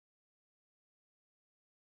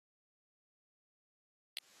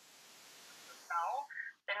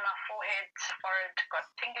forehead got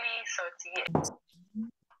tingly, so it's yes.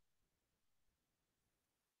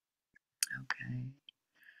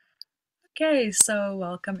 Okay, so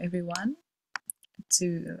welcome everyone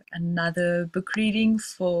to another book reading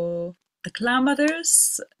for the Clown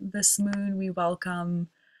Mothers. This moon we welcome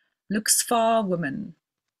Looks Far Woman,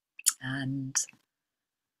 and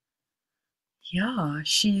yeah,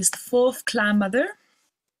 she's the fourth Clown Mother.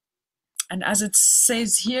 And as it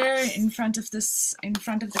says here in front of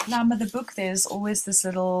the Clown Mother book, there's always this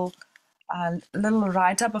little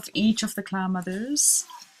write-up of each of the Clown Mothers.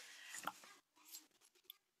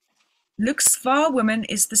 Looks Far Woman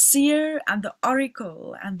is the seer and the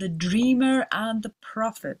oracle and the dreamer and the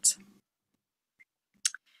prophet.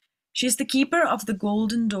 She is the keeper of the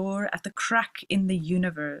golden door at the crack in the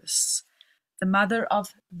universe, the mother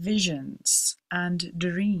of visions and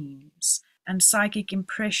dreams and psychic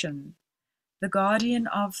impression, the guardian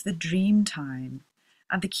of the dream time,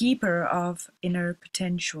 and the keeper of inner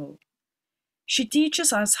potential. She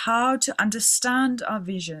teaches us how to understand our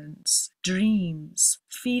visions, dreams,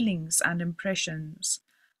 feelings, and impressions,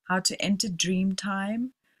 how to enter dream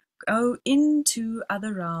time, go into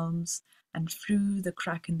other realms, and through the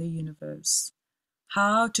crack in the universe.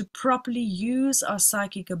 How to properly use our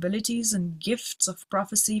psychic abilities and gifts of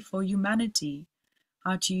prophecy for humanity.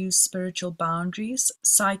 How to use spiritual boundaries,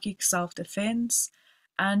 psychic self-defense,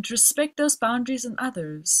 and respect those boundaries in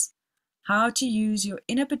others. How to use your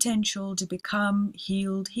inner potential to become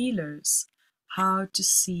healed healers. How to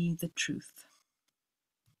see the truth.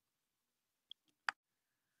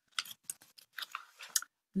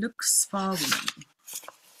 Looks Far Woman.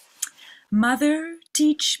 Mother,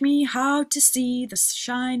 teach me how to see the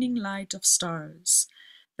shining light of stars,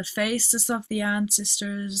 the faces of the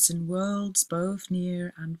ancestors in worlds both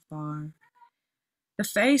near and far. The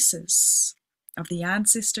faces of the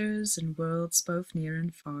ancestors in worlds both near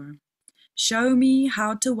and far. Show me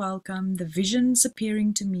how to welcome the visions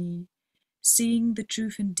appearing to me, seeing the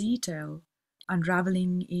truth in detail,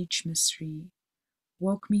 unraveling each mystery.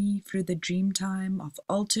 Walk me through the dream time of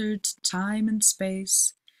altered time and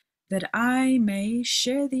space, that I may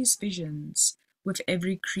share these visions with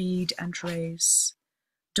every creed and race.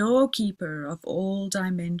 Doorkeeper of all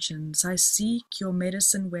dimensions, I seek your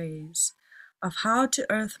medicine ways of how to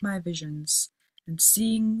earth my visions and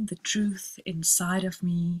seeing the truth inside of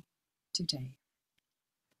me today.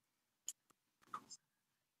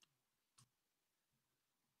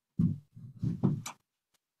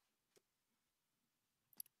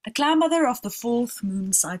 The Clown Mother of the fourth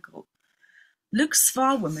moon cycle. Looks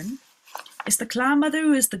Far Woman is the Clown Mother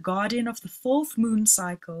who is the guardian of the fourth moon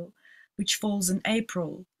cycle, which falls in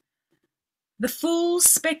April. The full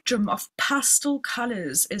spectrum of pastel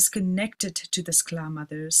colors is connected to this Clown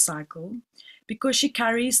Mother's cycle because she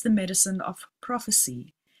carries the medicine of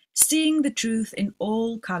prophecy, seeing the truth in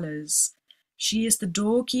all colors. She is the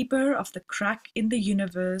doorkeeper of the crack in the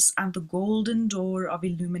universe and the golden door of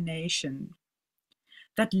illumination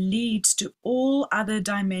that leads to all other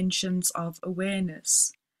dimensions of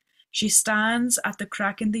awareness. She stands at the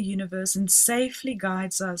crack in the universe and safely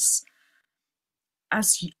guides us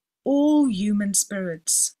as all human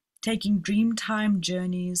spirits, taking dreamtime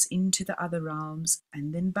journeys into the other realms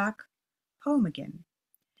and then back home again,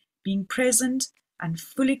 being present and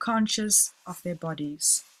fully conscious of their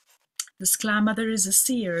bodies. This Clown Mother is a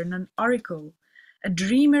seer and an oracle, a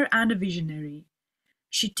dreamer and a visionary.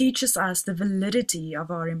 She teaches us the validity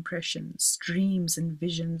of our impressions, dreams and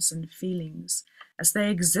visions and feelings as they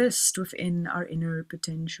exist within our inner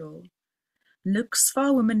potential. Looks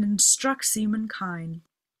Far Woman instructs humankind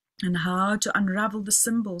on how to unravel the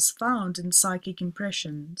symbols found in psychic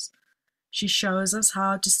impressions. She shows us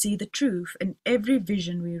how to see the truth in every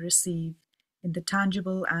vision we receive in the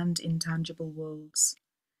tangible and intangible worlds.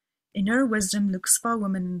 In her wisdom, Looks Far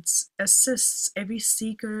Woman assists every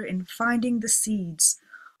seeker in finding the seeds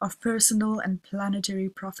of personal and planetary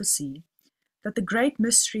prophecy, that the great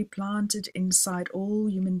mystery planted inside all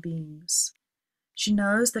human beings. She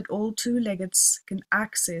knows that all two-leggeds can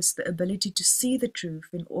access the ability to see the truth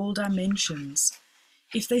in all dimensions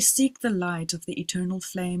if they seek the light of the eternal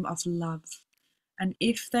flame of love, and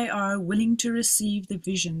if they are willing to receive the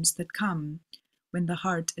visions that come when the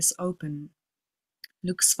heart is open.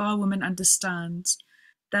 Looks Far Woman understands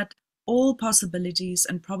that all possibilities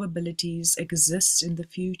and probabilities exist in the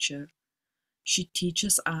future. She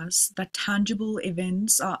teaches us that tangible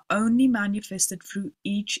events are only manifested through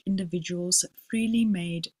each individual's freely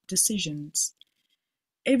made decisions.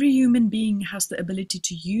 Every human being has the ability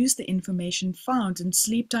to use the information found in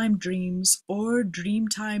sleep-time dreams or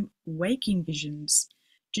dream-time waking visions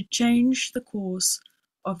to change the course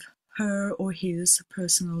of her or his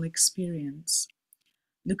personal experience.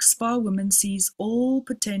 Luxpa woman sees all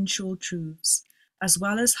potential truths, as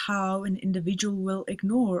well as how an individual will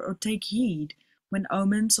ignore or take heed when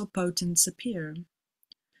omens or potents appear.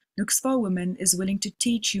 Luxpa woman is willing to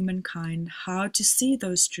teach humankind how to see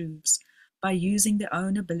those truths by using their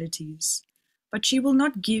own abilities, but she will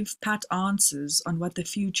not give pat answers on what the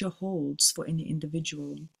future holds for any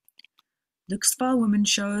individual. Luxpa woman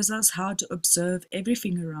shows us how to observe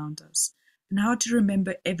everything around us and how to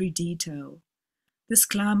remember every detail. This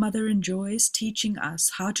clown mother enjoys teaching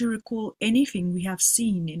us how to recall anything we have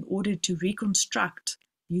seen in order to reconstruct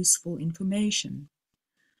useful information.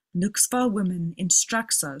 Luxpa woman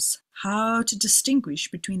instructs us how to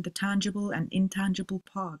distinguish between the tangible and intangible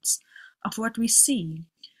parts of what we see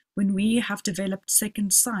when we have developed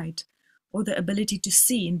second sight or the ability to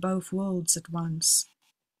see in both worlds at once.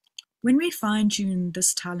 When we fine-tune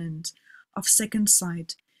this talent of second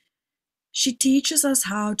sight, she teaches us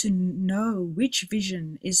how to know which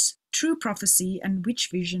vision is true prophecy and which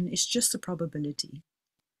vision is just a probability.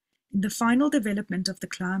 In the final development of the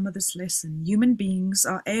clown mother's lesson, human beings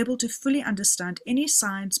are able to fully understand any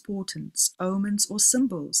signs, portents, omens, or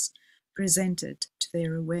symbols presented to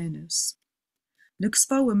their awareness.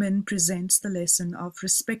 Luxpa woman presents the lesson of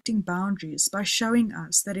respecting boundaries by showing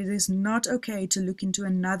us that it is not okay to look into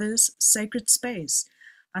another's sacred space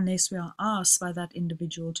unless we are asked by that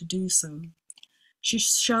individual to do so. She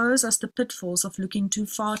shows us the pitfalls of looking too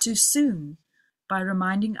far too soon by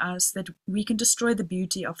reminding us that we can destroy the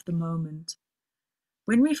beauty of the moment.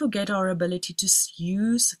 When we forget our ability to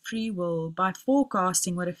use free will by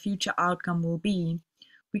forecasting what a future outcome will be,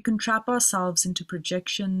 we can trap ourselves into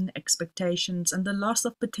projection, expectations, and the loss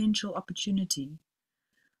of potential opportunity.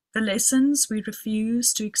 The lessons we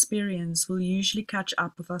refuse to experience will usually catch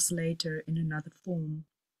up with us later in another form.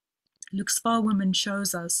 Luxpa woman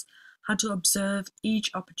shows us how to observe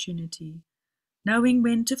each opportunity, knowing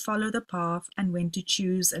when to follow the path and when to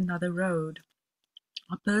choose another road.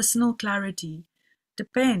 Our personal clarity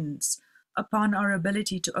depends upon our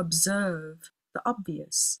ability to observe the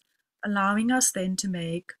obvious, allowing us then to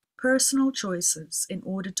make personal choices in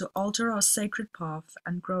order to alter our sacred path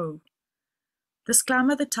and grow. This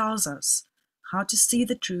clamor tells us how to see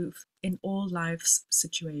the truth in all life's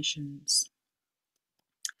situations.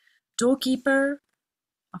 Doorkeeper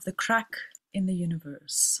of the crack in the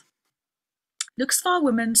universe. Luxpa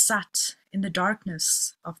woman sat in the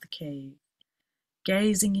darkness of the cave,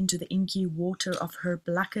 gazing into the inky water of her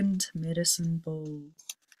blackened medicine bowl.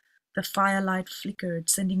 The firelight flickered,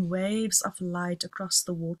 sending waves of light across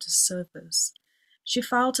the water's surface. She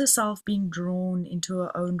felt herself being drawn into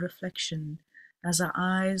her own reflection as her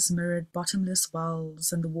eyes mirrored bottomless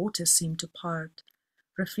wells and the water seemed to part,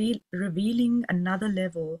 revealing another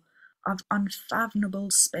level of unfathomable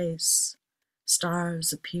space.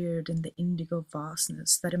 Stars appeared in the indigo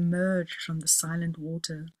vastness that emerged from the silent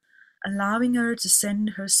water, allowing her to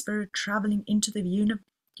send her spirit traveling into the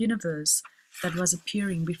universe that was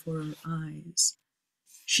appearing before her eyes.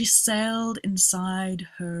 She sailed inside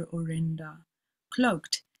her Orenda,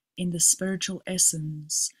 cloaked in the spiritual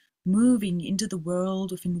essence, moving into the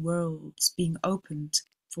world within worlds being opened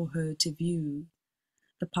for her to view.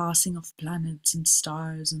 The passing of planets and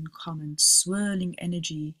stars and comets, swirling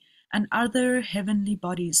energy, and other heavenly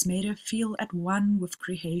bodies made her feel at one with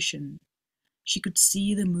creation. She could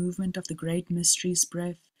see the movement of the great mystery's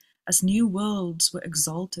breath as new worlds were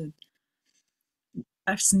exalted,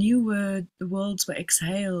 worlds were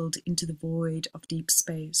exhaled into the void of deep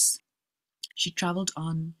space. She travelled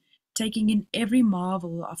on, taking in every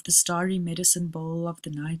marvel of the starry medicine bowl of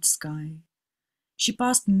the night sky. She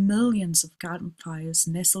passed millions of campfires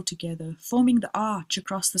nestled together, forming the arch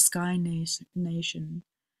across the sky nation.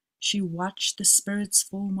 She watched the spirits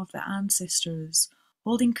form of their ancestors,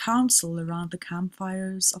 holding council around the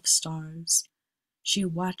campfires of stars. She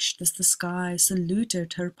watched as the sky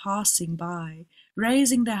saluted her passing by,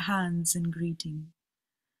 raising their hands in greeting.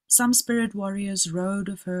 Some spirit warriors rode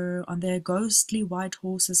with her on their ghostly white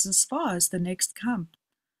horses as far as the next camp.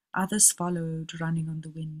 Others followed, running on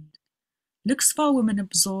the wind. Luxpa woman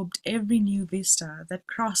absorbed every new vista that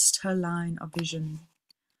crossed her line of vision.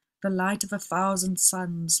 The light of 1,000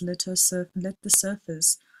 suns lit the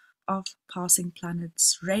surface of passing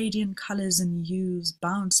planets. Radiant colors and hues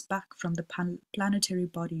bounced back from the planetary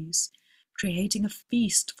bodies, creating a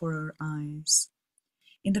feast for her eyes.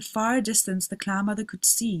 In the far distance, the clown mother could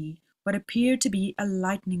see what appeared to be a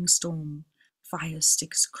lightning storm. Fire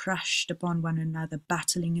sticks crashed upon one another,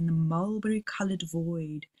 battling in the mulberry-colored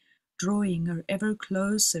void, drawing her ever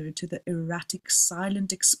closer to the erratic,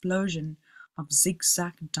 silent explosion of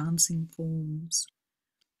zigzag dancing forms.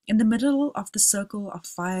 In the middle of the circle of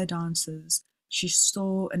fire dancers, she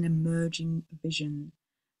saw an emerging vision,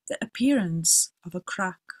 the appearance of a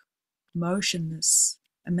crack, motionless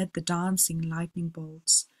amid the dancing lightning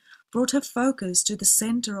bolts, brought her focus to the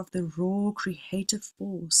center of the raw creative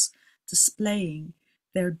force displaying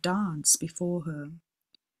their dance before her.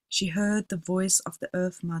 She heard the voice of the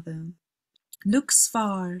Earth Mother. Look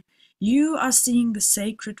far, you are seeing the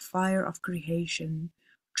sacred fire of creation.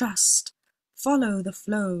 Trust, follow the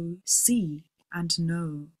flow, see and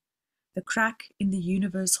know. The crack in the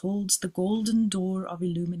universe holds the golden door of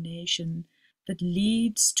illumination that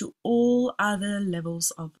leads to all other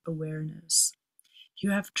levels of awareness.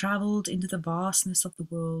 You have traveled into the vastness of the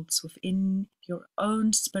worlds within your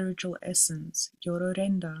own spiritual essence, your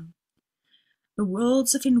Orenda. The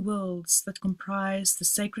worlds within worlds that comprise the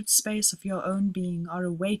sacred space of your own being are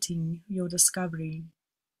awaiting your discovery.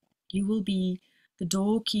 You will be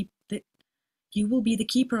the you will be the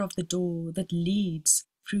keeper of the door that leads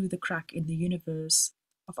through the crack in the universe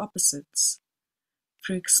of opposites.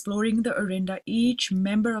 Through exploring the Orenda, each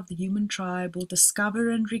member of the human tribe will discover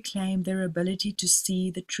and reclaim their ability to see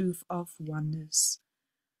the truth of oneness.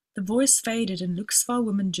 The voice faded and Luxvar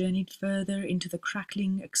woman journeyed further into the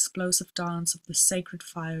crackling, explosive dance of the sacred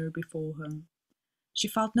fire before her. She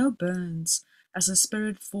felt no burns as her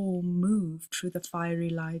spirit form moved through the fiery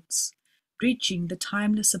lights, reaching the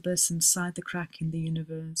timeless abyss inside the crack in the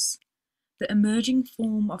universe. The emerging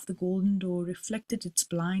form of the golden door reflected its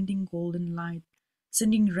blinding golden light,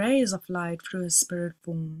 sending rays of light through her spirit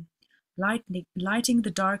form, lighting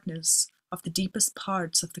the darkness of the deepest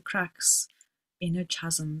parts of the cracks in her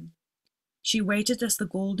chasm. She waited as the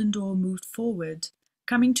golden door moved forward,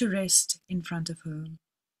 coming to rest in front of her.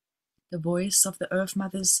 The voice of the Earth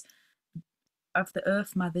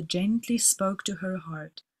Mother gently spoke to her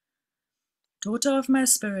heart. Daughter of my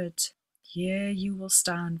spirit, here you will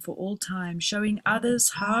stand for all time, showing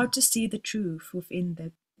others how to see the truth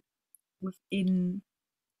within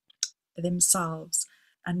themselves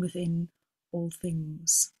and within all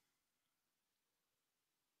things.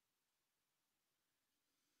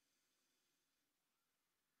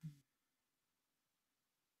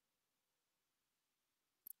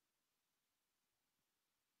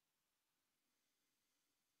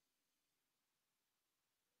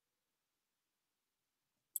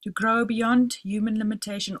 To grow beyond human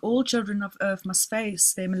limitation, all children of Earth must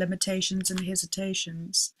face their limitations and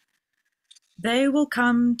hesitations. They will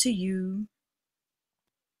come to you.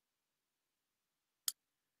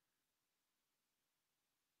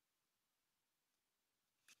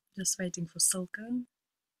 Just waiting for Silka.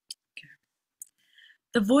 Okay.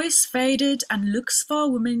 The voice faded and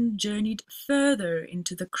Luxvar woman journeyed further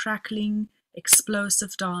into the crackling,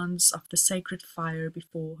 explosive dance of the sacred fire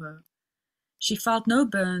before her. She felt no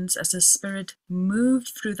burns as her spirit moved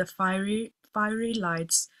through the fiery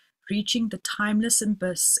lights, reaching the timeless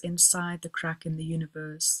abyss inside the crack in the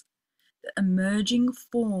universe. The emerging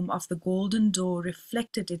form of the golden door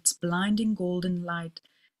reflected its blinding golden light,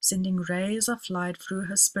 sending rays of light through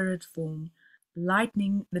her spirit form,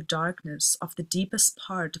 lightening the darkness of the deepest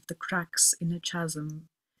part of the cracks in her chasm.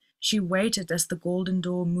 She waited as the golden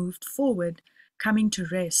door moved forward, coming to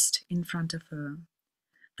rest in front of her.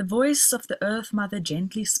 The voice of the Earth Mother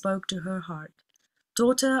gently spoke to her heart.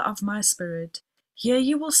 Daughter of my spirit, here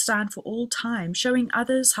you will stand for all time, showing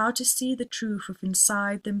others how to see the truth within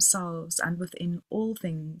inside themselves and within all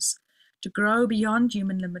things. To grow beyond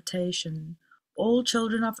human limitation, all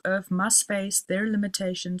children of Earth must face their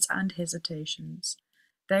limitations and hesitations.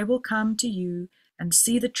 They will come to you and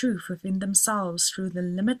see the truth within themselves through the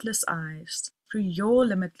limitless eyes, through your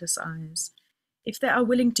limitless eyes. If they are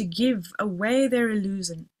willing to give away their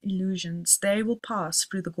illusions, they will pass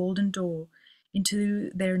through the golden door into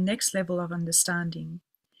their next level of understanding.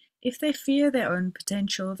 If they fear their own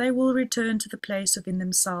potential, they will return to the place within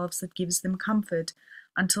themselves that gives them comfort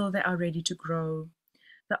until they are ready to grow.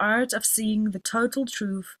 The art of seeing the total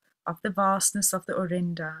truth of the vastness of the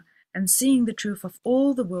Orenda and seeing the truth of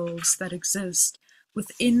all the worlds that exist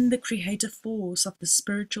within the creative force of the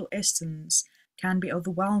spiritual essence can be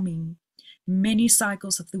overwhelming. Many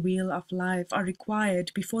cycles of the wheel of life are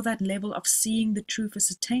required before that level of seeing the truth is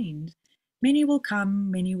attained. Many will come,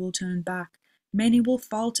 many will turn back, many will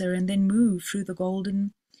falter and then move through the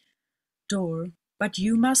golden door. But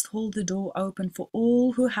you must hold the door open for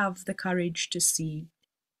all who have the courage to see.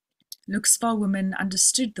 Luxvar woman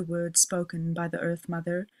understood the words spoken by the Earth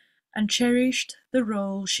Mother and cherished the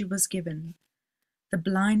role she was given. The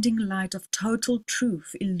blinding light of total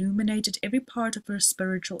truth illuminated every part of her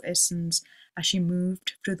spiritual essence as she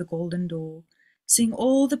moved through the golden door, seeing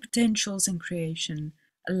all the potentials in creation,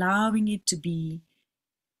 allowing it to be,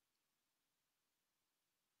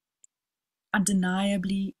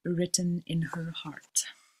 undeniably written in her heart.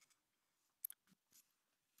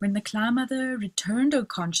 When the Clan Mother returned her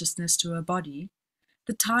consciousness to her body,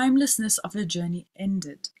 the timelessness of her journey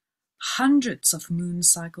ended. Hundreds of moon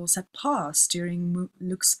cycles had passed during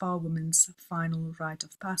Luxfar Woman's final rite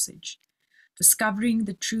of passage, discovering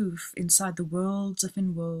the truth inside the worlds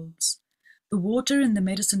within worlds. The water in the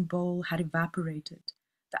medicine bowl had evaporated.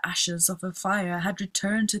 The ashes of her fire had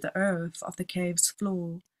returned to the earth of the cave's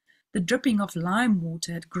floor. The dripping of lime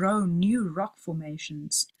water had grown new rock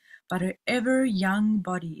formations, but her ever-young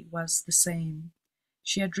body was the same.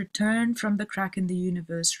 She had returned from the crack in the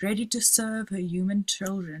universe, ready to serve her human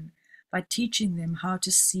children by teaching them how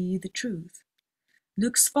to see the truth.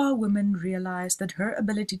 Luxfar Woman realized that her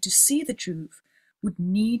ability to see the truth would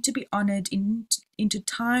need to be honored into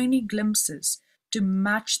tiny glimpses to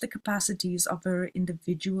match the capacities of her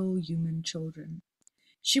individual human children.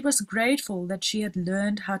 She was grateful that she had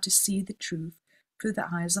learned how to see the truth through the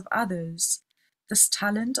eyes of others. This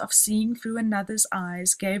talent of seeing through another's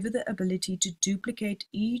eyes gave her the ability to duplicate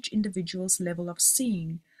each individual's level of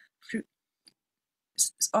seeing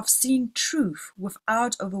truth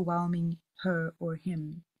without overwhelming her or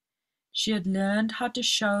him. She had learned how to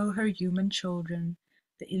show her human children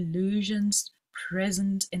the illusions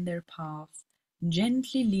present in their path,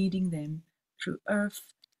 gently leading them through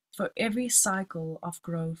earth for every cycle of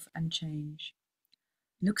growth and change.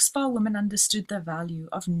 Luxfar Woman understood the value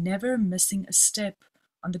of never missing a step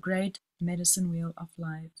on the great medicine wheel of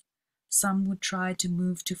life. Some would try to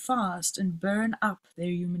move too fast and burn up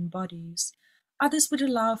their human bodies. Others would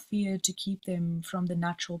allow fear to keep them from the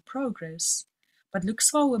natural progress. But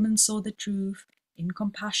Luxfar Woman saw the truth in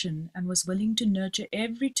compassion and was willing to nurture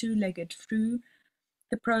every two-legged through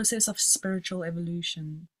the process of spiritual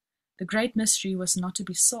evolution. The great mystery was not to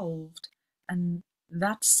be solved, and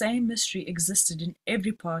that same mystery existed in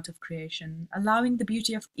every part of creation, allowing the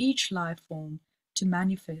beauty of each life form to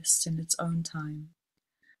manifest in its own time.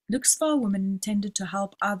 Luxfar Woman intended to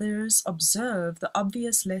help others observe the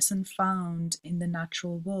obvious lesson found in the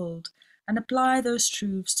natural world and apply those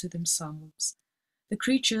truths to themselves. The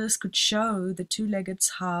creatures could show the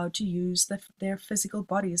two-leggeds how to use their physical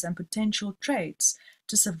bodies and potential traits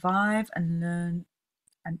to survive and learn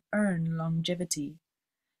and earn longevity.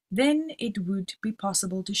 Then it would be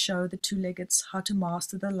possible to show the two-leggeds how to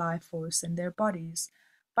master the life force in their bodies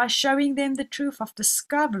by showing them the truth of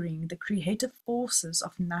discovering the creative forces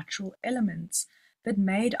of natural elements that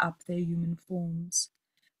made up their human forms.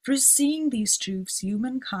 Through seeing these truths,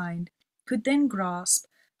 humankind could then grasp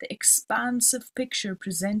the expansive picture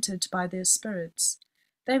presented by their spirits.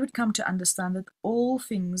 They would come to understand that all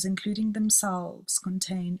things, including themselves,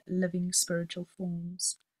 contain living spiritual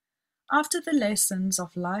forms. After the lessons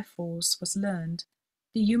of life force was learned,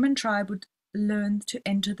 the human tribe would learn to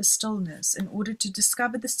enter the stillness in order to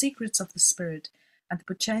discover the secrets of the spirit and the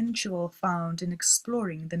potential found in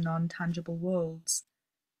exploring the non-tangible worlds.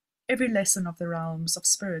 Every lesson of the realms of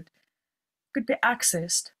spirit could be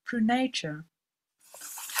accessed through nature.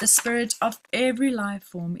 The spirit of every life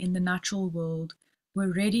form in the natural world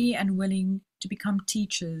were ready and willing to become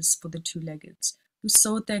teachers for the two-leggeds, who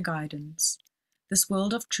sought their guidance. This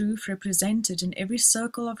world of truth represented in every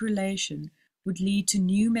circle of relation would lead to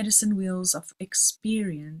new medicine wheels of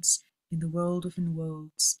experience in the world within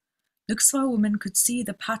worlds. Luxfar Woman could see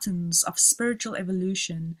the patterns of spiritual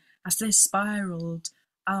evolution as they spiraled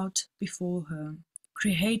out before her,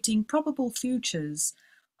 creating probable futures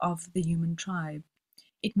of the human tribe.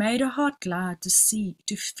 It made her heart glad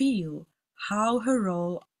to feel how her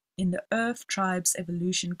role in the Earth tribe's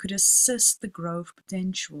evolution could assist the growth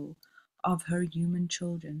potential of her human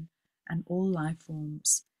children and all life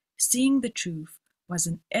forms. Seeing the truth was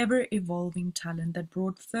an ever-evolving talent that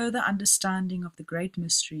brought further understanding of the great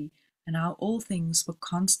mystery and how all things were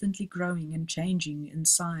constantly growing and changing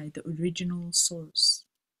inside the original source.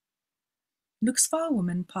 Luxfar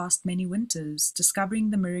Woman passed many winters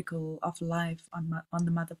discovering the miracle of life on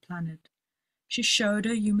the mother planet. She showed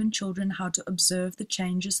her human children how to observe the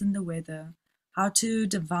changes in the weather, how to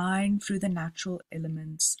divine through the natural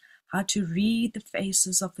elements, how to read the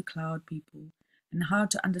faces of the cloud people, and how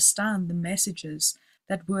to understand the messages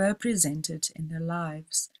that were presented in their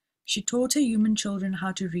lives. She taught her human children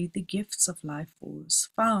how to read the gifts of life force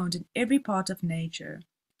found in every part of nature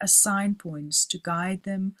as signposts to guide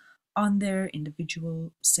them on their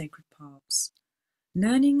individual sacred paths.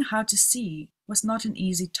 Learning how to see was not an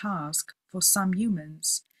easy task for some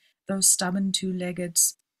humans. Those stubborn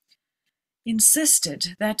two-leggeds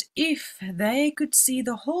insisted that if they could see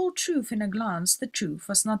the whole truth in a glance, the truth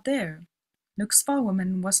was not there. Luxfar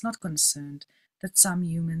Woman was not concerned that some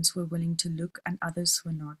humans were willing to look and others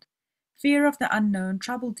were not. Fear of the unknown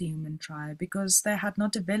troubled the human tribe because they had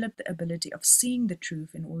not developed the ability of seeing the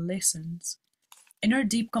truth in all lessons. In her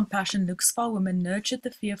deep compassion, Luxfar woman nurtured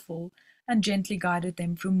the fearful and gently guided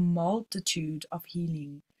them through a multitude of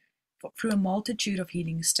healing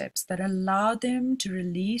steps that allowed them to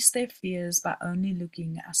release their fears by only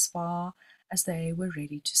looking as far as they were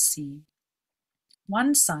ready to see.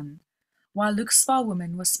 One sun, while Luxfar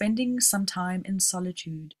woman was spending some time in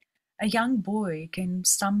solitude, a young boy came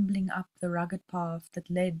stumbling up the rugged path that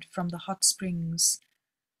led from the hot springs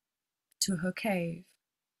to her cave,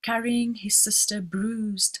 carrying his sister's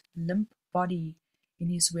bruised, limp body in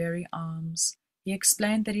his weary arms. He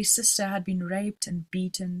explained that his sister had been raped and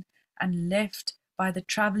beaten and left by the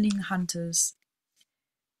traveling hunters.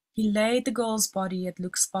 He laid the girl's body at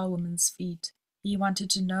Luxfar woman's feet. He wanted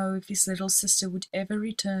to know if his little sister would ever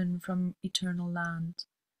return from eternal land.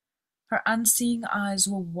 Her unseeing eyes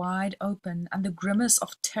were wide open, and the grimace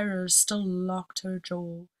of terror still locked her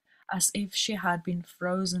jaw, as if she had been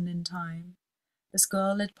frozen in time. This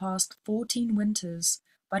girl had passed 14 winters,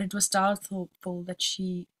 but it was doubtful that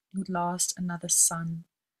she would last another sun.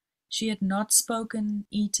 She had not spoken,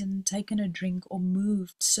 eaten, taken a drink, or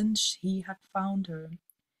moved since he had found her.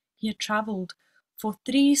 He had travelled for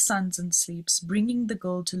 3 suns and sleeps, bringing the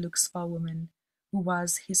girl to Luxfar woman, who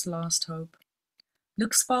was his last hope.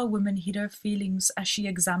 Luxfar woman hid her feelings as she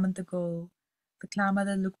examined the girl. The clan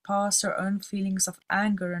mother looked past her own feelings of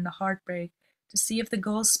anger and heartbreak to see if the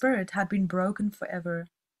girl's spirit had been broken forever.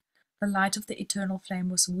 The light of the eternal flame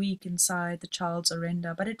was weak inside the child's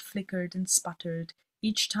Orenda, but it flickered and sputtered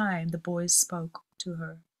each time the boy spoke to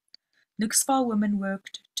her. Luxfar woman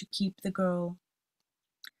worked to keep the girl,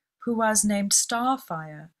 who was named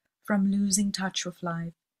Starfire, from losing touch with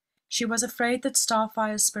life. She was afraid that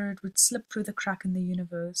Starfire's spirit would slip through the crack in the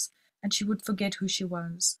universe, and she would forget who she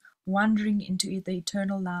was, wandering into the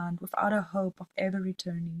eternal land without a hope of ever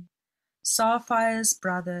returning. Starfire's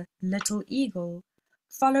brother, Little Eagle,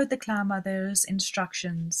 followed the clan mother's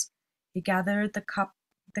instructions. He gathered the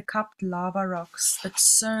cupped lava rocks that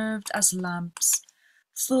served as lamps,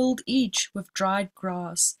 filled each with dried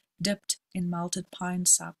grass dipped in melted pine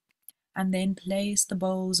sap, and then placed the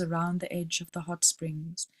bowls around the edge of the hot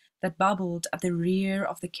springs that bubbled at the rear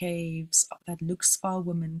of the caves that Luxfar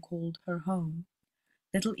woman called her home.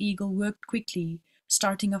 Little Eagle worked quickly,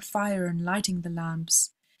 starting a fire and lighting the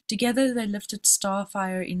lamps. Together they lifted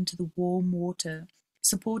Starfire into the warm water,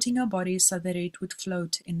 supporting her body so that it would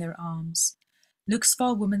float in their arms.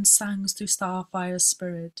 Luxfar woman sang through Starfire's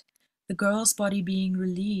spirit, the girl's body being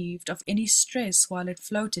relieved of any stress while it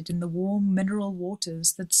floated in the warm mineral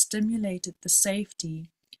waters that stimulated the safety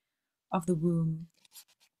of the womb.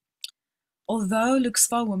 Although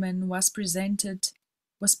Luxfar woman was present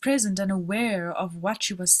and aware of what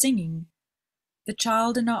she was singing, the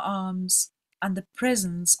child in her arms, and the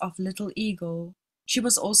presence of Little Eagle, she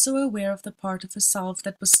was also aware of the part of herself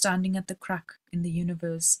that was standing at the crack in the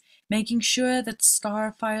universe, making sure that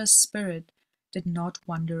Starfire's spirit did not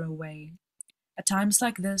wander away. At times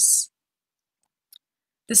like this,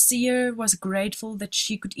 the seer was grateful that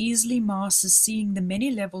she could easily master seeing the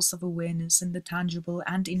many levels of awareness in the tangible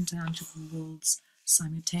and intangible worlds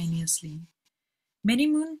simultaneously. Many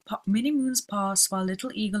moons passed while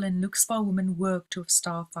Little Eagle and Luxfar woman worked with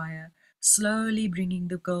Starfire, slowly bringing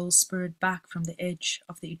the girl's spirit back from the edge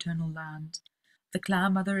of the eternal land. The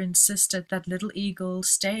clan mother insisted that Little Eagle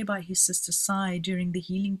stay by his sister's side during the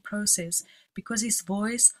healing process because his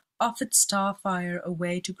voice offered Starfire a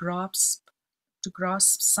way to grasp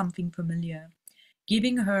something familiar,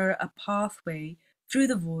 giving her a pathway through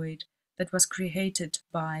the void that was created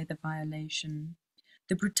by the violation.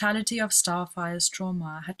 The brutality of Starfire's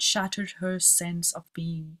trauma had shattered her sense of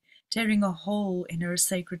being, tearing a hole in her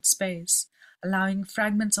sacred space, allowing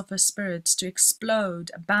fragments of her spirits to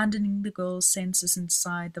explode, abandoning the girl's senses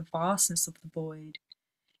inside the vastness of the void.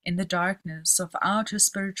 In the darkness, without her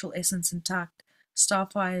spiritual essence intact,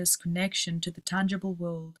 Starfire's connection to the tangible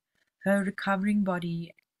world, her recovering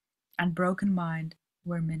body and broken mind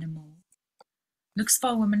were minimal.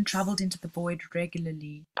 Luxfar woman travelled into the void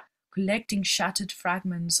regularly, collecting shattered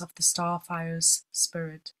fragments of the Starfire's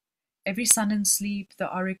spirit. Every sun and sleep,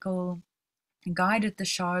 the oracle guided the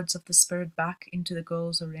shards of the spirit back into the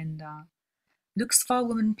girl's Orenda. Luxfar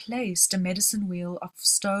woman placed a medicine wheel of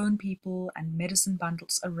stone people and medicine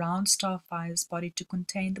bundles around Starfire's body to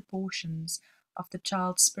contain the portions of the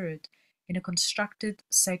child's spirit in a constructed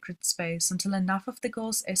sacred space until enough of the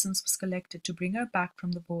girl's essence was collected to bring her back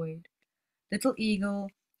from the void. Little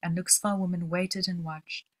Eagle and Luxfar woman waited and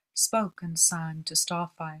watched, spoke and sang to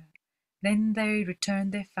Starfire. Then they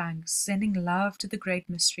returned their thanks, sending love to the great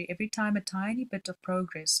mystery every time a tiny bit of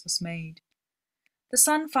progress was made. The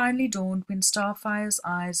sun finally dawned when Starfire's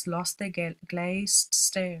eyes lost their glazed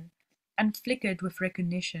stare and flickered with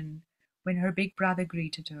recognition when her big brother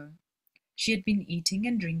greeted her. She had been eating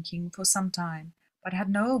and drinking for some time, but had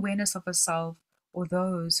no awareness of herself or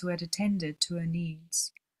those who had attended to her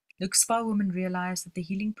needs. Luke's Woman realized that the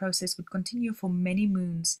healing process would continue for many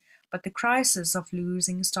moons, but the crisis of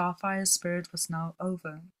losing Starfire's spirit was now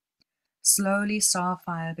over. Slowly,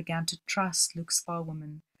 Starfire began to trust Luke's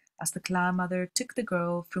Woman as the Cloud Mother took the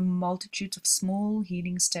girl through multitudes of small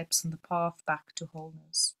healing steps on the path back to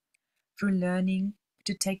wholeness. Through learning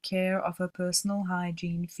to take care of her personal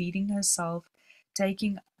hygiene, feeding herself,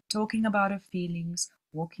 talking about her feelings,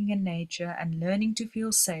 walking in nature, and learning to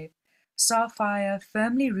feel safe, Starfire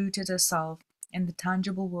firmly rooted herself in the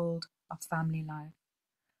tangible world of family life.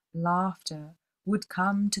 Laughter would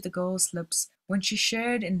come to the girl's lips when she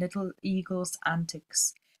shared in Little Eagle's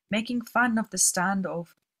antics, making fun of the standoff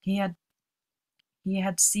he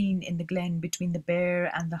had seen in the glen between the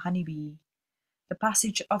bear and the honeybee. The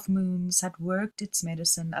passage of moons had worked its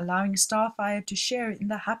medicine, allowing Starfire to share in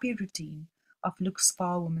the happy routine of Luke's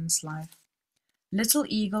Woman's life. Little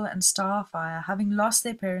Eagle and Starfire, having lost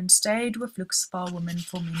their parents, stayed with Luke's Woman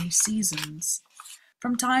for many seasons.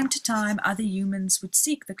 From time to time, other humans would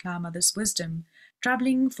seek the Cloud Mother's wisdom,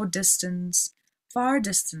 traveling for far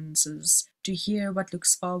distances, to hear what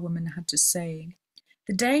Luke's Woman had to say.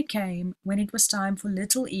 The day came when it was time for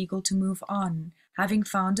Little Eagle to move on, having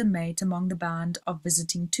found a mate among the band of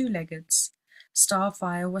visiting two-leggeds.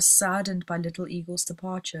 Starfire was saddened by Little Eagle's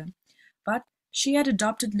departure, but she had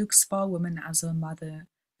adopted Luke's Woman as her mother,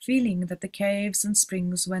 feeling that the caves and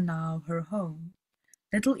springs were now her home.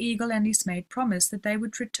 Little Eagle and his mate promised that they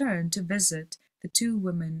would return to visit the two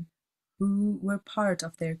women who were part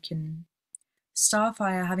of their kin.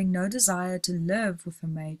 Starfire, having no desire to live with her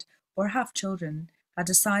mate or have children, had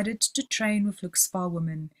decided to train with Luke's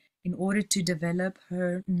Woman in order to develop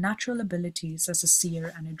her natural abilities as a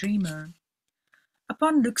seer and a dreamer.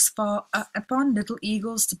 Upon Little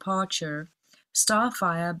Eagle's departure,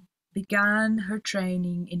 Starfire began her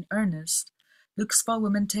training in earnest. Luke's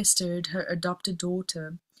Woman tested her adopted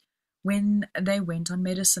daughter when they went on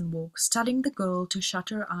medicine walks, telling the girl to shut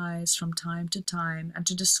her eyes from time to time and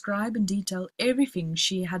to describe in detail everything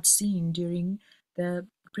she had seen during the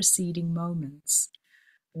preceding moments.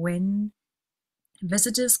 When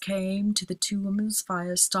visitors came to the two women's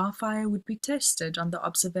fire, Starfire would be tested on the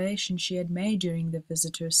observation she had made during the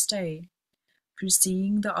visitor's stay. Through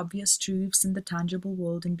seeing the obvious truths in the tangible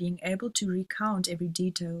world and being able to recount every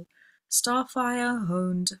detail, Starfire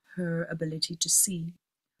honed her ability to see.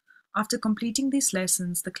 After completing these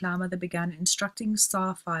lessons, the Cloud Mother began instructing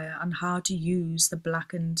Starfire on how to use the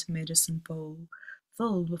blackened medicine bowl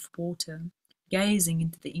filled with water, gazing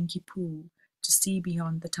into the inky pool to see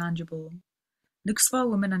beyond the tangible. Luke's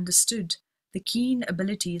Woman understood the keen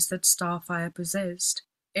abilities that Starfire possessed.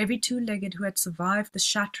 Every two-legged who had survived the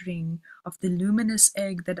shattering of the luminous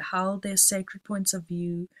egg that held their sacred points of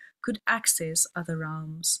view could access other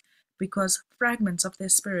realms, because fragments of their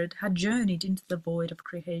spirit had journeyed into the void of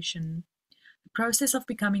creation. The process of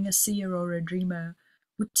becoming a seer or a dreamer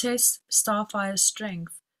would test Starfire's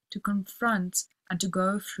strength to confront and to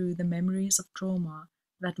go through the memories of trauma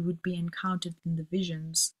that would be encountered in the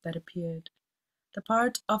visions that appeared. The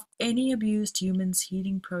part of any abused human's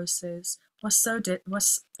healing process was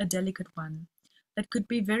a delicate one that could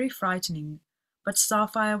be very frightening, but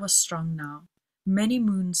Starfire was strong now. Many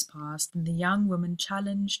moons passed, and the young woman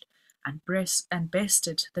challenged and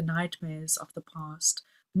bested the nightmares of the past,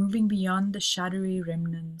 moving beyond the shadowy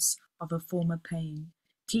remnants of her former pain,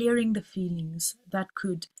 clearing the feelings that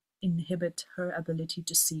could inhibit her ability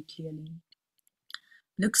to see clearly.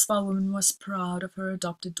 Luke's woman was proud of her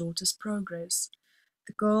adopted daughter's progress.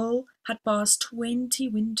 The girl had passed 20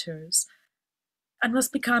 winters and was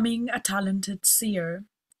becoming a talented seer.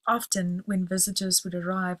 Often, when visitors would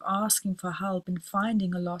arrive asking for help in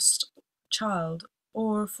finding a lost child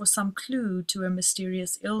or for some clue to a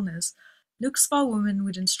mysterious illness, Luke's woman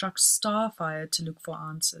would instruct Starfire to look for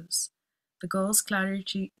answers. The girl's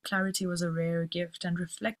clarity was a rare gift and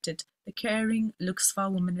reflected the caring Luke's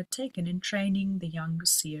woman had taken in training the young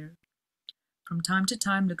seer. From time to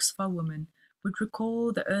time, Luke's woman would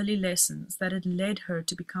recall the early lessons that had led her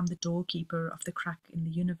to become the doorkeeper of the crack in the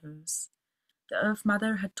universe. The Earth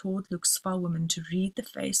Mother had taught Luke's woman to read the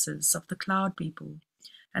faces of the cloud people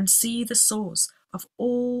and see the source of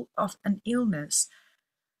all of an illness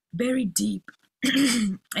buried deep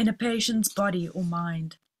in a patient's body or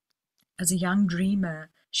mind. As a young dreamer,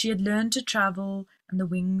 she had learned to travel and the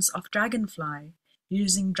wings of dragonfly,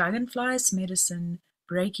 using dragonfly's medicine,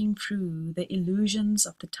 breaking through the illusions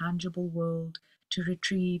of the tangible world to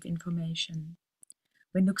retrieve information.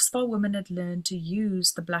 When Nuxfa woman had learned to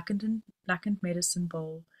use the blackened medicine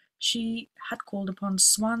bowl, she had called upon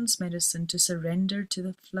Swan's medicine to surrender to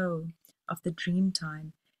the flow of the dream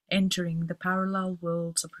time, entering the parallel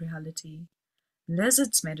worlds of reality.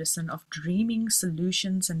 Lizard's medicine of dreaming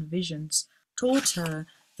solutions and visions taught her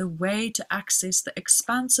the way to access the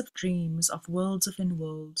expansive dreams of worlds within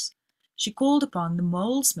worlds. She called upon the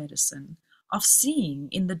mole's medicine of seeing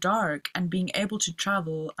in the dark and being able to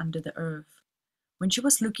travel under the earth, when she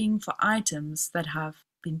was looking for items that have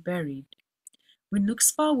been buried. When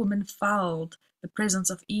Luxfa woman felt the presence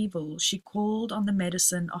of evil, she called on the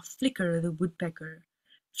medicine of Flicker the woodpecker.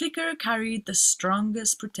 Flicker carried the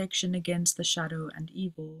strongest protection against the shadow and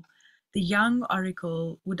evil. The young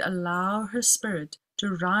oracle would allow her spirit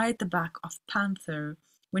to ride the back of Panther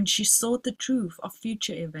when she sought the truth of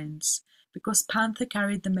future events, because Panther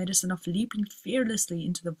carried the medicine of leaping fearlessly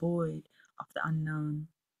into the void of the unknown.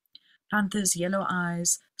 Panther's yellow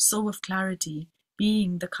eyes saw with clarity,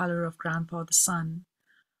 being the color of Grandfather Sun.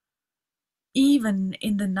 Even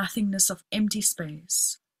in the nothingness of empty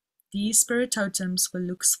space, these spirit totems were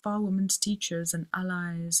Luxfa woman's teachers and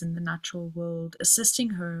allies in the natural world,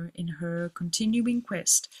 assisting her in her continuing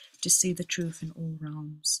quest to see the truth in all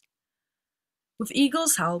realms. With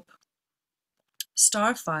Eagle's help,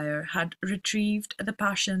 Starfire had retrieved the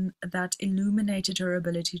passion that illuminated her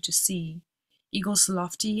ability to see. Eagle's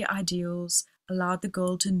lofty ideals allowed the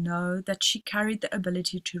girl to know that she carried the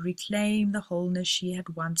ability to reclaim the wholeness she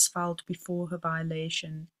had once felt before her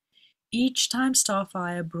violation. Each time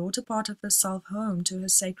Starfire brought a part of herself home to her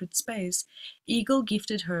sacred space, Eagle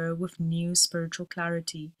gifted her with new spiritual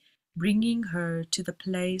clarity, bringing her to the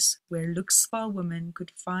place where Luxfa woman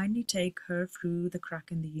could finally take her through the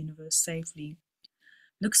crack in the universe safely.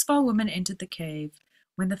 Luxfa woman entered the cave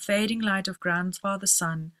when the fading light of Grandfather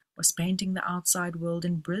Sun was painting the outside world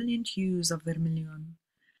in brilliant hues of vermilion.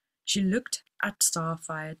 She looked at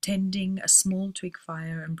Starfire tending a small twig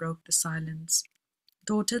fire and broke the silence.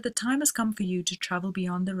 Daughter, the time has come for you to travel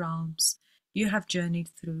beyond the realms you have journeyed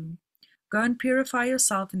through. Go and purify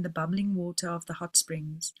yourself in the bubbling water of the hot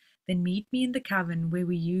springs. Then meet me in the cavern where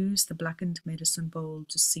we use the blackened medicine bowl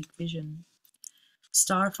to seek vision.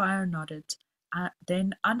 Starfire nodded,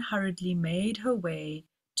 then unhurriedly made her way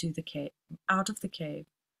to the cave, out of the cave,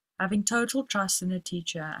 having total trust in her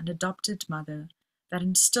teacher and adopted mother that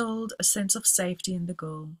instilled a sense of safety in the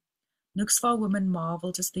girl. Nuxfa woman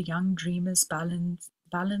marveled at the young dreamer's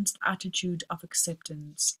balanced attitude of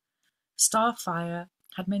acceptance. Starfire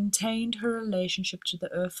had maintained her relationship to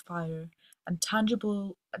the Earth Fire and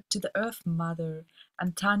to the Earth Mother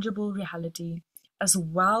and tangible reality, as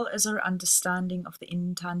well as her understanding of the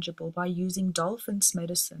intangible by using Dolphin's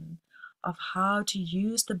medicine of how to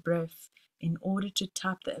use the breath in order to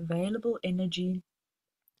tap the available energy,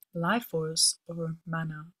 life force, or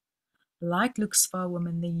mana. Like Luxfa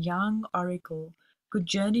woman, the young oracle could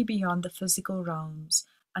journey beyond the physical realms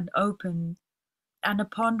and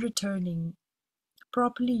upon returning,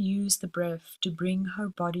 properly use the breath to bring her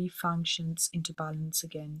body functions into balance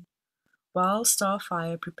again. While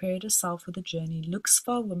Starfire prepared herself for the journey,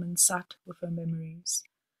 Luxfa woman sat with her memories.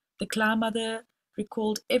 The Cloud Mother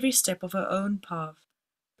recalled every step of her own path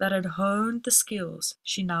that had honed the skills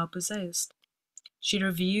she now possessed. She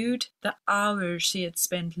reviewed the hours she had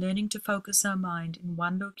spent learning to focus her mind in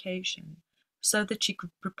one location so that she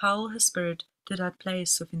could propel her spirit to that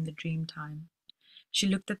place within the dream time. She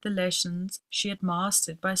looked at the lessons she had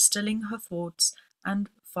mastered by stilling her thoughts and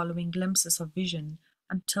following glimpses of vision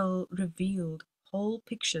until revealed whole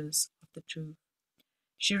pictures of the truth.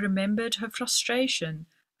 She remembered her frustration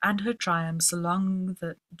and her triumphs along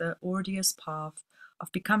the arduous path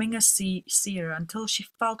of becoming a seer until she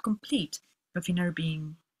felt complete within her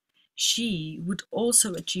being. She would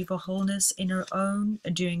also achieve a wholeness in her own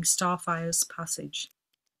during Starfire's passage.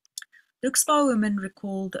 Luxfa woman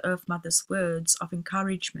recalled the Earth Mother's words of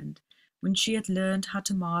encouragement when she had learned how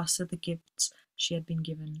to master the gifts she had been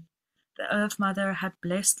given. The Earth Mother had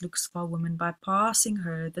blessed Luxfa woman by passing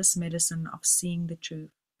her this medicine of seeing the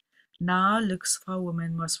truth. Now Luxfa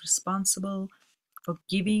woman was responsible for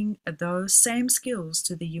giving those same skills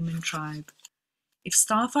to the human tribe. If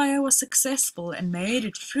Starfire was successful and made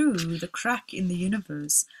it through the crack in the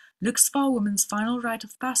universe, Luxfa woman's final rite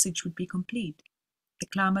of passage would be complete. The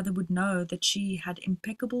Cloud Mother would know that she had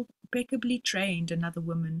impeccably trained another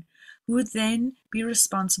woman, who would then be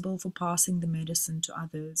responsible for passing the medicine to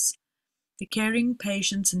others. The caring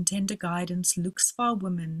patience and tender guidance Luxfa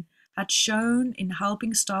woman had shown in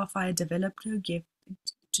helping Starfire develop her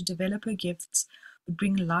to develop her gifts would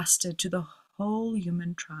bring luster to the whole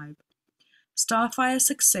human tribe. Starfire's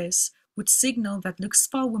success would signal that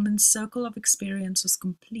Luxfar Woman's circle of experience was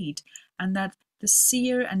complete and that the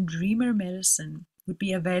seer and dreamer medicine would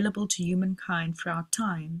be available to humankind throughout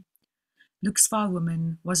time. Luxfar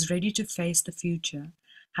Woman was ready to face the future,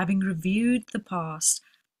 having reviewed the past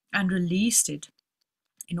and released it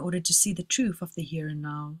in order to see the truth of the here and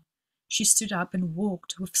now. She stood up and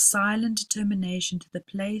walked with silent determination to the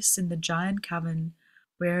place in the giant cavern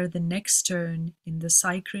where the next turn in the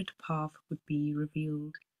sacred path would be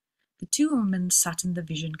revealed. The two women sat in the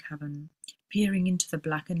vision cavern, peering into the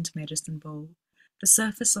blackened medicine bowl. The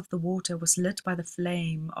surface of the water was lit by the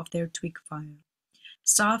flame of their twig fire.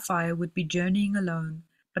 Starfire would be journeying alone,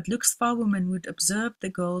 but Luxfar Woman would observe the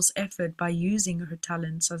girl's effort by using her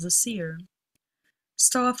talents as a seer.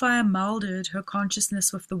 Starfire melded her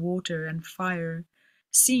consciousness with the water and fire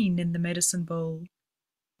seen in the medicine bowl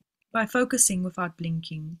by focusing without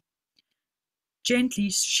blinking. Gently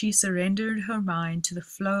she surrendered her mind to the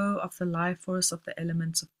flow of the life force of the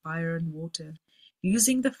elements of fire and water,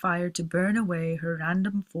 using the fire to burn away her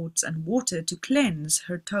random thoughts and water to cleanse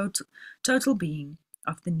her total being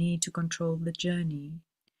of the need to control the journey.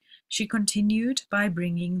 She continued by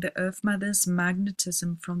bringing the Earth Mother's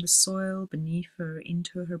magnetism from the soil beneath her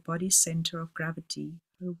into her body's center of gravity,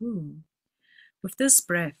 her womb. With the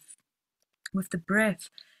breath,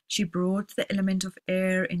 she brought the element of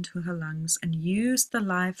air into her lungs and used the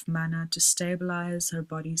life mana to stabilize her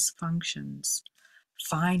body's functions.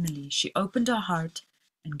 Finally, she opened her heart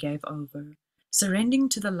and gave over, surrendering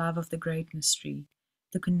to the love of the great mystery.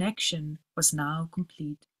 The connection was now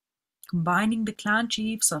complete. Combining the clan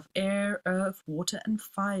chiefs of air, earth, water, and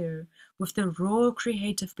fire with the raw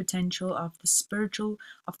creative potential of the spiritual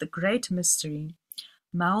of the great mystery,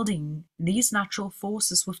 melding these natural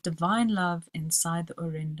forces with divine love inside the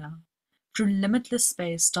Orinda. Through limitless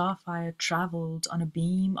space, Starfire traveled on a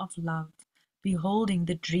beam of love, beholding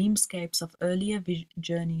the dreamscapes of earlier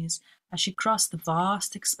journeys as she crossed the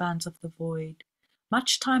vast expanse of the void.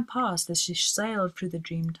 Much time passed as she sailed through the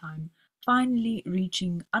dreamtime, finally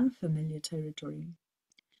reaching unfamiliar territory.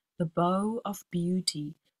 The bow of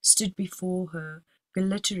beauty stood before her,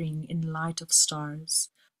 glittering in light of stars.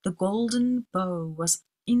 The golden bow was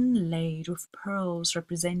inlaid with pearls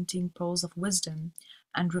representing pearls of wisdom,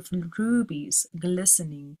 and with rubies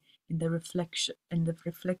glistening in the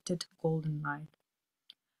reflected golden light.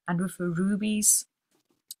 And with the rubies,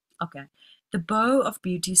 the bow of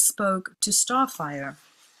beauty spoke to Starfire.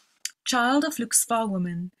 Child of Luxfar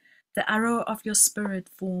Woman, the arrow of your spirit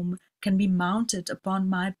form can be mounted upon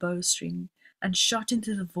my bowstring and shot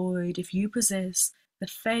into the void if you possess the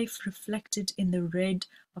faith reflected in the red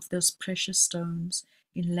of those precious stones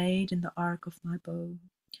inlaid in the arc of my bow.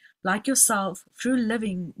 Like yourself, through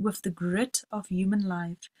living with the grit of human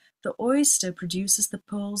life, the oyster produces the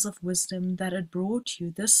pearls of wisdom that had brought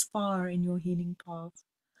you this far in your healing path.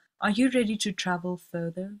 Are you ready to travel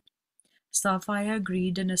further? Starfire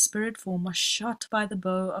agreed, and her spirit form was shot by the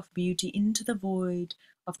bow of beauty into the void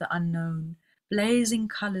of the unknown. Blazing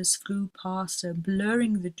colors flew past her,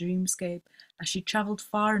 blurring the dreamscape as she traveled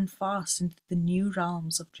far and fast into the new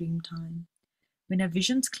realms of dreamtime. When her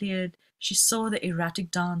visions cleared, she saw the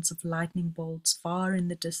erratic dance of lightning bolts far in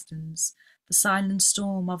the distance. The silent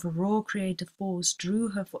storm of raw creative force drew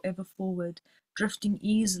her forever forward, drifting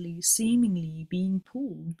easily, seemingly being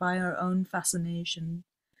pulled by her own fascination.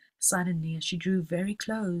 Suddenly, as she drew very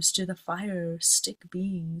close to the fire-stick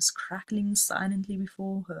beings crackling silently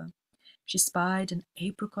before her, she spied an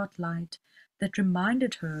apricot light that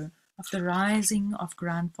reminded her of the rising of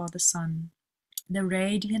Grandfather Sun. The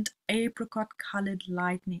radiant apricot-colored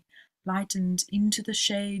lightning lightened into the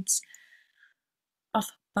shades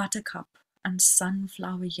of buttercup and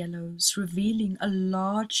sunflower yellows, revealing a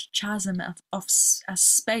large chasm as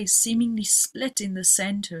space seemingly split in the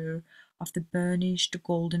center of the burnished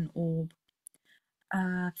golden orb.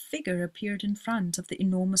 A figure appeared in front of the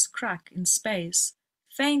enormous crack in space,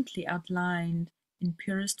 faintly outlined in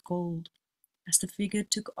purest gold. As the figure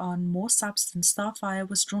took on more substance, Starfire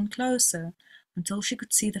was drawn closer until she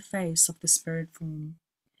could see the face of the spirit form.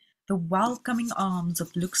 The welcoming arms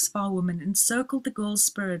of Luxfar Woman encircled the girl's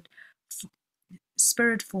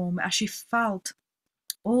spirit form as she felt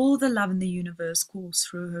all the love in the universe course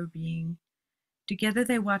through her being. Together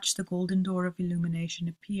they watched the golden door of illumination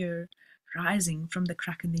appear, rising from the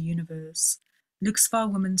crack in the universe.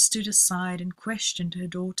 Luxfar Woman stood aside and questioned her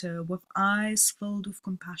daughter with eyes filled with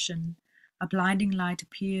compassion. A blinding light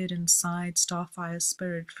appeared inside Starfire's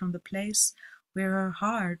spirit from the place where her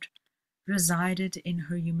heart resided in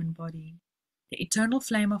her human body. The eternal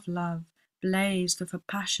flame of love blazed with a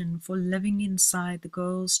passion for living inside the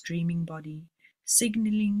girl's dreaming body,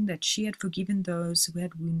 signaling that she had forgiven those who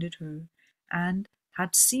had wounded her, and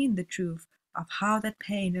had seen the truth of how that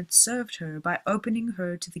pain had served her by opening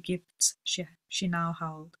her to the gifts she now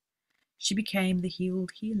held. She became the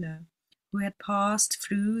healed healer, who had passed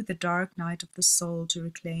through the dark night of the soul to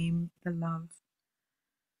reclaim the love.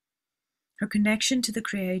 Her connection to the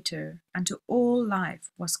Creator and to all life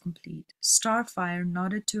was complete. Starfire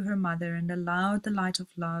nodded to her mother and allowed the light of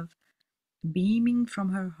love beaming from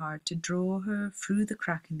her heart to draw her through the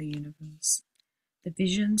crack in the universe. The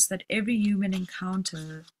visions that every human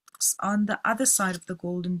encounters on the other side of the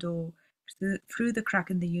golden door through the crack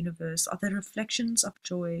in the universe are the reflections of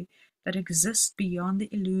joy that exist beyond the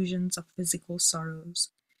illusions of physical sorrows.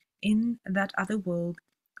 In that other world,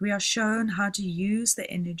 we are shown how to use the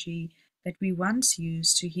energy that we once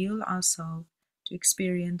used to heal ourselves to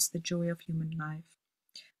experience the joy of human life.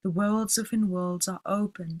 The worlds within worlds are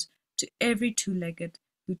opened to every two-legged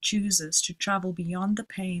who chooses to travel beyond the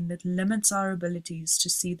pain that limits our abilities to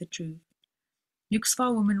see the truth.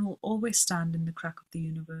 Yuxfa woman will always stand in the crack of the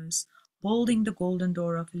universe, holding the golden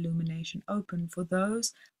door of illumination open for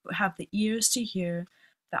those who have the ears to hear,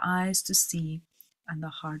 the eyes to see, and the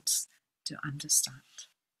hearts to understand.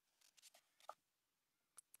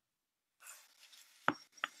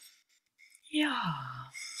 Yeah,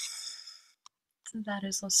 so that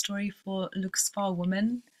is our story for Luxfa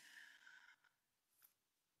woman.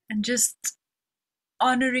 And just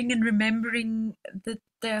honoring and remembering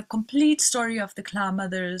the complete story of the Clan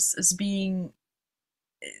Mothers as being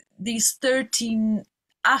these 13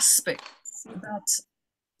 aspects that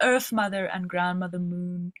Earth Mother and Grandmother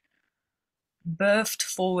Moon birthed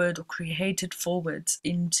forward or created forward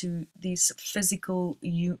into these physical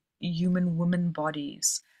human woman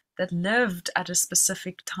bodies that lived at a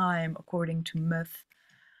specific time according to myth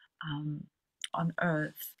um, on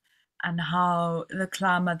Earth, and how the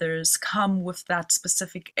Clan Mothers come with that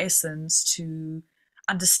specific essence to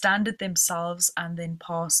understand it themselves and then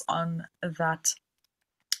pass on that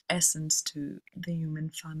essence to the human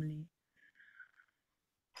family.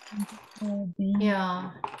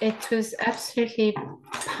 Yeah, it was absolutely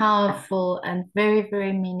powerful and very,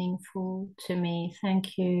 very meaningful to me.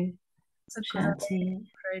 Thank you, It's a Shanti.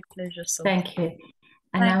 great pleasure, Silke. Thank you.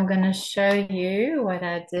 And I'm going to show you what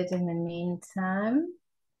I did in the meantime.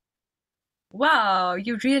 Wow,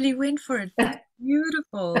 you really went for it. That's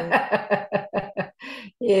beautiful.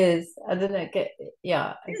 Yes, I don't know.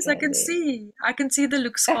 Yeah. Yes, Okay, I can see the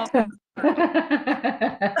looks for.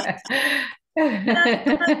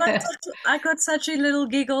 I got such a little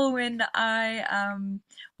giggle when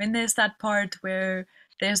when there's that part where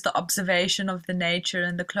there's the observation of the nature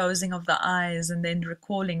and the closing of the eyes and then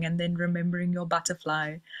recalling and then remembering your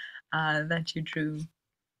butterfly that you drew.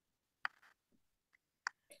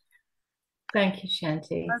 Thank you,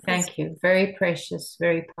 Shanti. Thank you. Very precious,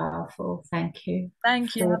 very powerful. Thank you.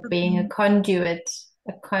 Thank you. For being a conduit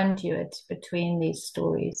between these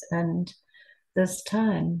stories and this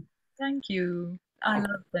time. Thank you. I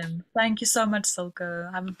love them. Thank you so much, Silke.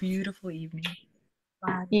 Have a beautiful evening.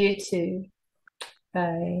 Bye. You too.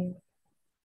 Bye.